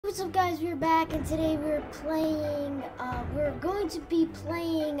what's up guys, we're back and today we're going to be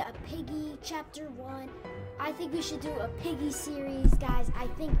playing a Piggy Chapter 1. I think we should do a Piggy series, guys. I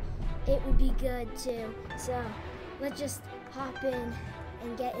think it would be good too. So let's just hop in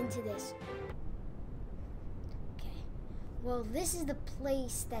and get into this. Okay, well this is the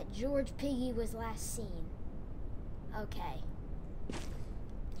place that George Piggy was last seen. Okay,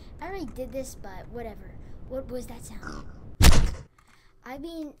 I already did this, but whatever. What was that sound? I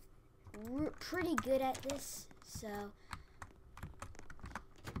mean, we're pretty good at this, so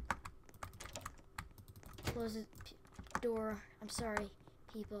close the door. I'm sorry,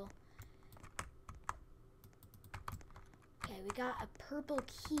 people. Okay, we got a purple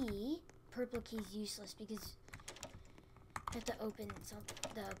key. Purple key's useless because you have to open something.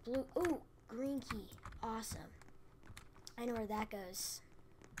 The blue, ooh, green key. Awesome. I know where that goes.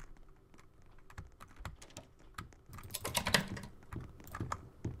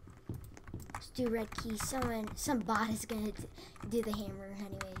 Do red key. Some bot is gonna do the hammer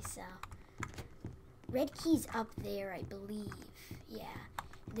anyway. So red key's up there, I believe. Yeah.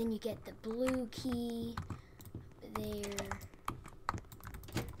 And then you get the blue key there.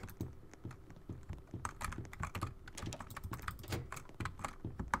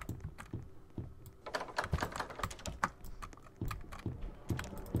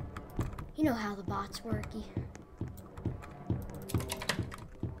 You know how the bots work.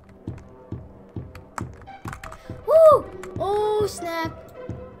 Oh snap!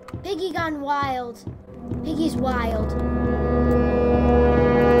 Piggy gone wild. Piggy's wild. Dang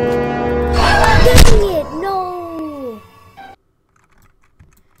it! No!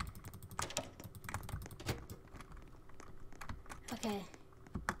 Okay.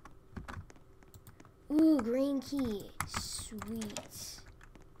 Ooh, green key. Sweet.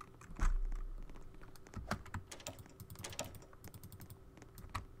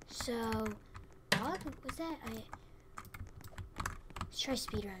 So, what was that? Let's try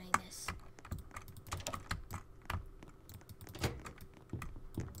speedrunning this.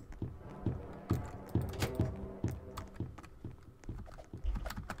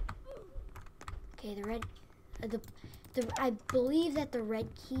 Okay, the red, I believe that the red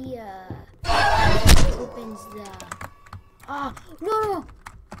key opens the. Oh no!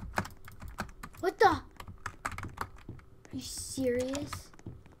 What the? Are you serious?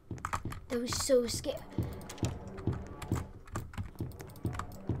 That was so scary.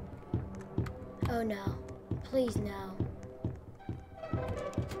 Oh no, please no.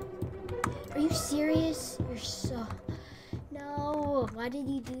 Are you serious? You're so... No, why did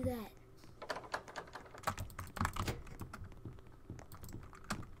you do that?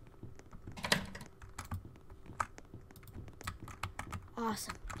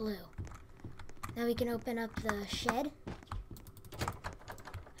 Awesome, blue. Now we can open up the shed.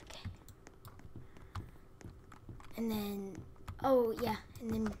 Okay. And then, oh yeah,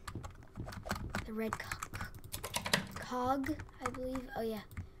 and then the red cog, I believe. Oh yeah,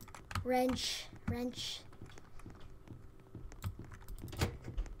 wrench.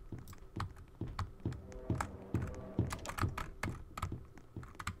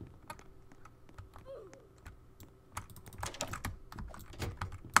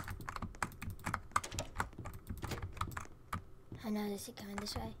 I know, is it coming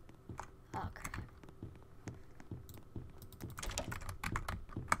this way? Oh crap.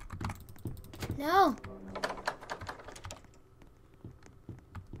 No!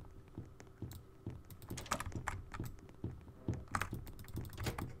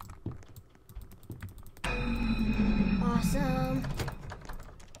 Awesome.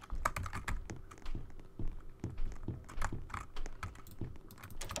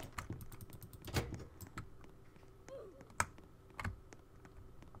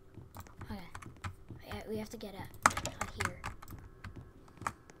 Okay. Yeah, we have to get out here.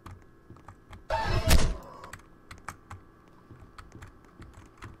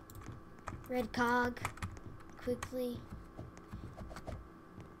 Red cog, quickly.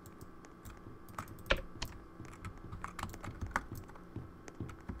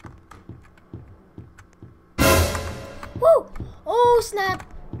 Woo! Oh snap!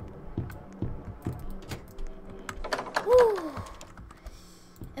 Woo!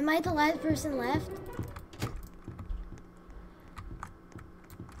 Am I the last person left?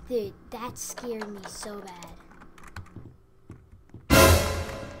 Dude, that scared me so bad.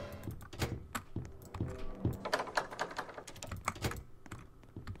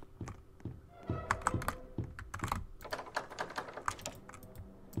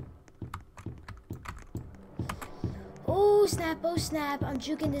 Oh snap, I'm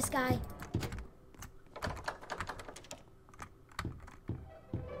juking this guy.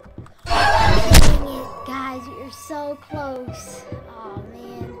 guys, you're so close. Oh,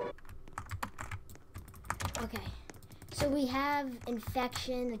 man. Okay. So we have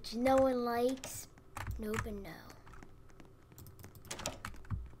infection, which no one likes. Nope and no.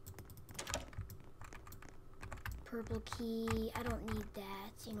 Purple key. I don't need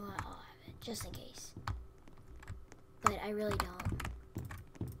that. You know what? I'll have it just in case. But I really don't.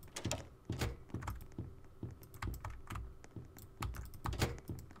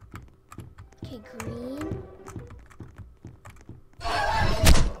 Okay, green.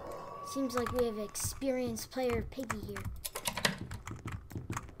 Seems like we have an experienced player, Piggy, here.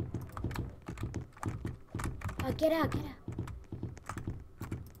 Oh, get out, get out.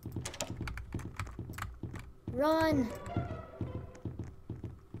 Run!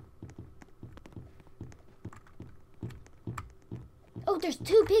 Oh, there's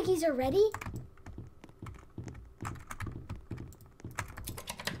 2 piggies already?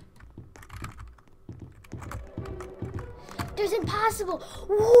 There's impossible.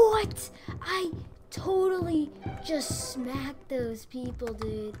 What? I totally just smacked those people,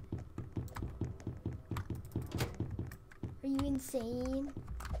 dude. Are you insane?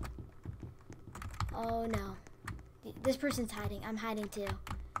 Oh no. This person's hiding. I'm hiding too.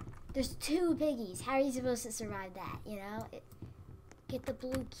 There's 2 piggies. How are you supposed to survive that, you know? Get the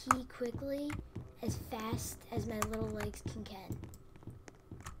blue key quickly, as fast as my little legs can.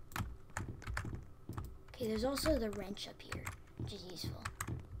 Okay, there's also the wrench up here, which is useful.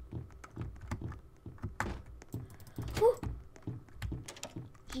 Whew.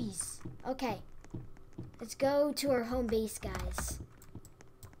 Jeez. Okay. Let's go to our home base, guys.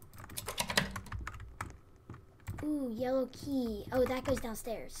 Ooh, yellow key. Oh, that goes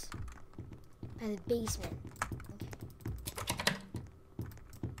downstairs. By the basement. Okay.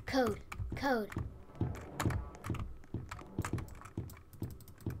 Code. Code.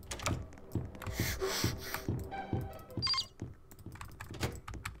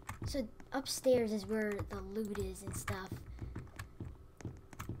 So upstairs is where the loot is and stuff.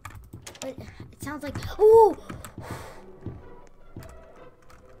 But it sounds like, ooh!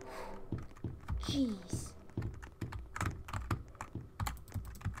 Jeez.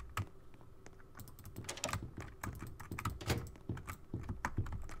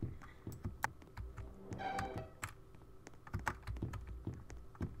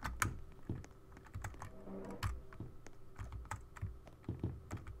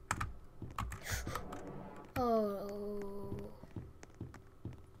 Oh.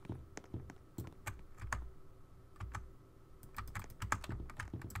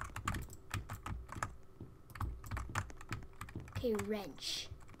 Okay, wrench.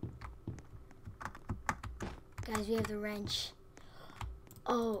 Guys, we have the wrench.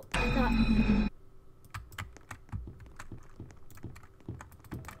 Oh, I thought...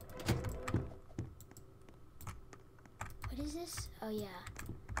 What is this? Oh, yeah.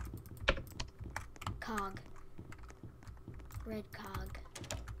 Cog. Red cog.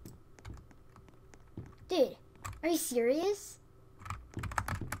 Dude, are you serious?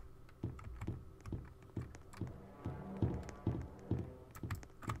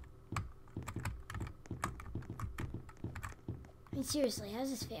 I mean, seriously, how's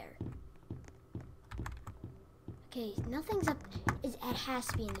this fair? Okay, nothing's up. It has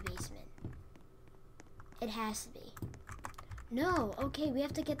to be in the basement. It has to be. No, okay, we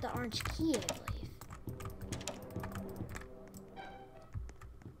have to get the orange key, I believe.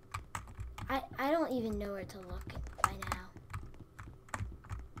 I don't even know where to look by now.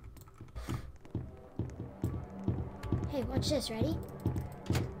 Hey, watch this, ready?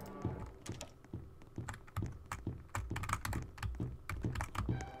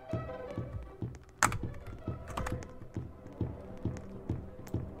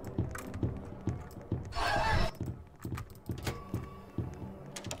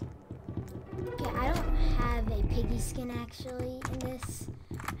 Okay, I don't have a piggy skin actually in this.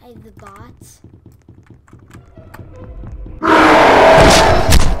 I have the bots.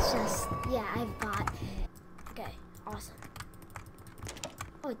 It's just, yeah, I have bot. Okay, awesome.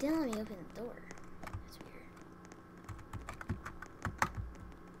 Oh, it didn't let me open the door. That's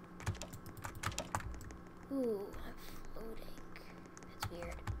weird. Ooh, I'm floating. That's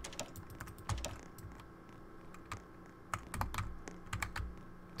weird.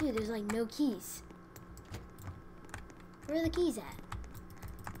 Dude, there's like no keys. Where are the keys at?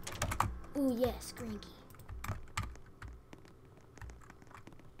 Ooh, yes, green key.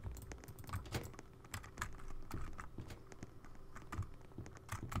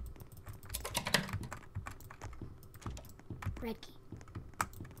 Red key.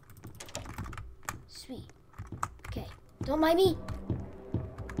 Sweet. Okay, don't mind me.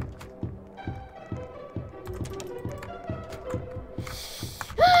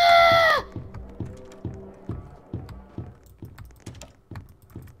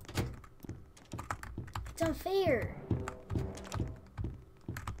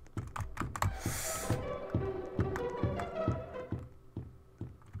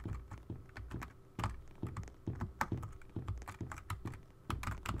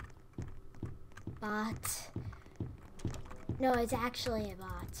 bot. No, it's actually a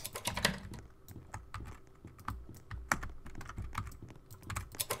bot.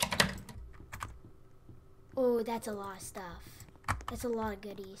 Oh, that's a lot of stuff. That's a lot of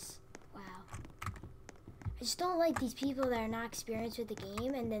goodies. Wow. I just don't like these people that are not experienced with the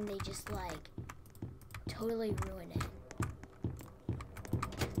game and then they just like totally ruin it.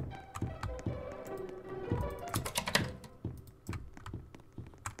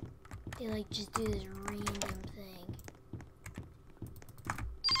 They like just do this random thing.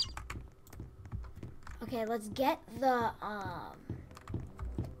 Okay, let's get the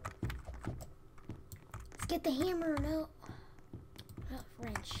let's get the hammer. No, oh,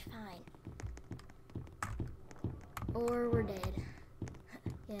 wrench. Fine. Or we're dead.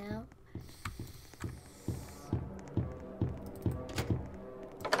 You know.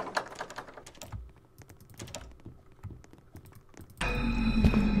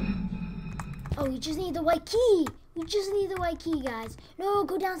 Oh, we just need the white key. We just need the white key, guys. No,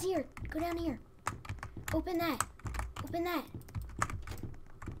 go down here. Go down here. Open that. Open that.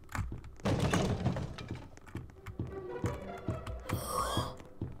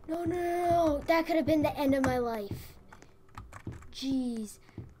 No, no, no, no. That could have been the end of my life. Jeez.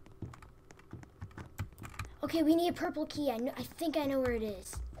 Okay, we need a purple key. I think I know where it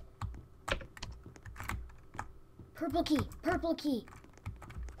is. Purple key. Purple key.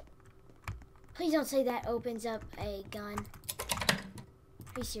 Please don't say that opens up a gun.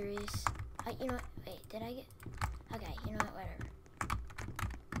 Are you serious? You know what? Wait, did I get... Okay, you know what? Whatever.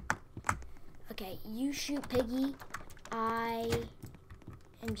 Okay, you shoot Piggy. I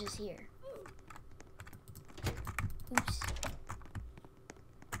am just here. Oops.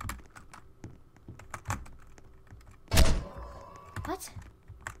 What?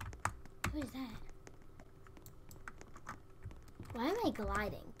 What is that? Why am I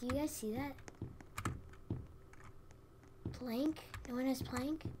gliding? Do you guys see that? Plank? No one has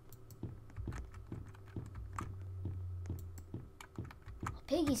plank? Well,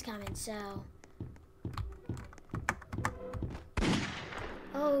 Piggy's coming, so...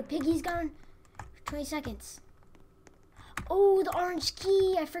 Oh, Piggy's gone for 20 seconds. Oh, the orange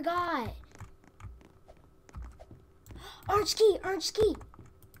key! I forgot! Orange key! Orange key!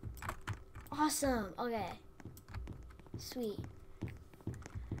 Awesome! Okay. Sweet.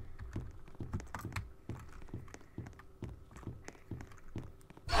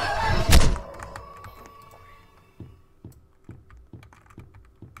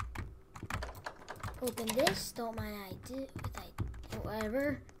 Open this. Don't mind I did.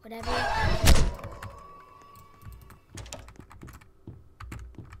 Whatever. Whatever.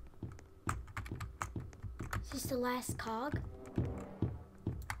 Is this the last cog?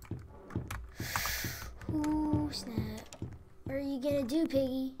 Ooh, snap. What are you gonna do,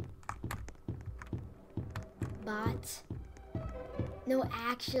 Piggy? Bot? No,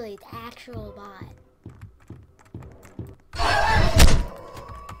 actually, the actual bot.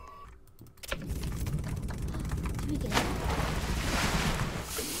 Did we get it?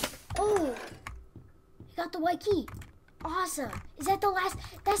 Oh! You got the white key. Awesome. Is that the last?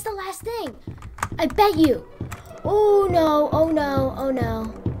 That's the last thing. I bet you. Oh no, oh no, oh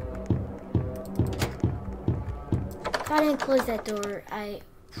no. If I didn't close that door, I'd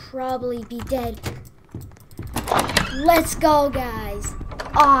probably be dead. Let's go, guys.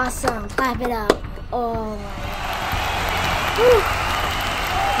 Awesome. Clap it up. Oh my God. Whew.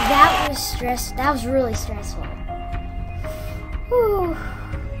 That was stress. That was really stressful. Whew.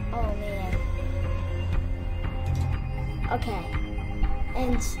 Oh man. Okay.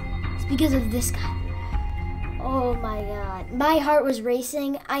 And it's because of this guy. Oh my God. My heart was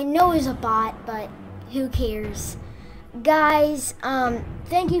racing. I know it was a bot, but who cares? Guys,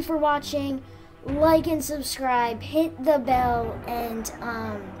 thank you for watching. Like and subscribe, hit the bell, and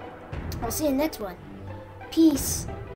I'll see you in the next one. Peace.